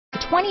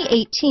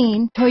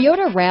2018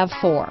 Toyota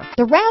RAV4.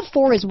 The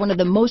RAV4 is one of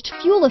the most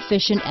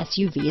fuel-efficient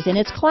SUVs in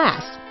its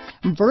class.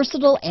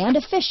 Versatile and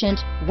efficient,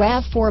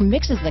 RAV4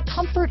 mixes the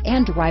comfort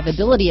and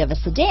drivability of a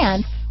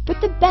sedan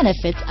with the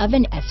benefits of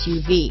an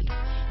SUV.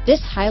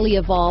 This highly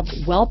evolved,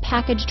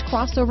 well-packaged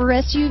crossover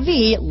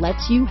SUV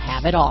lets you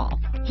have it all.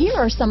 Here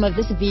are some of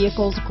this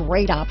vehicle's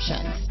great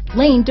options: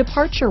 lane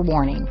departure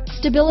warning,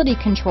 stability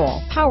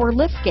control, power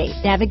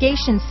liftgate,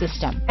 navigation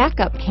system,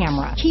 backup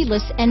camera,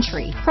 keyless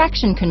entry,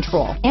 traction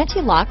control,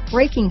 anti-lock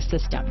braking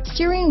system,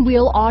 steering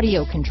wheel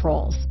audio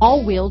controls,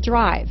 all-wheel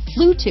drive,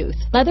 Bluetooth,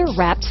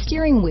 leather-wrapped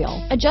steering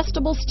wheel,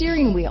 adjustable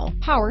steering wheel,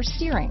 power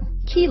steering,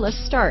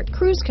 keyless start,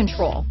 cruise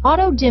control,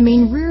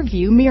 auto-dimming rear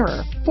view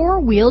mirror,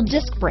 four-wheel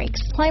disc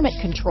brakes, climate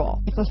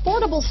control. If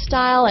affordable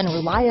style and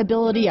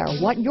reliability are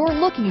what you're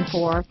looking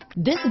for,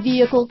 this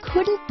vehicle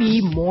couldn't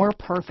be more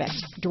perfect.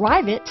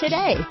 Drive it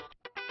today.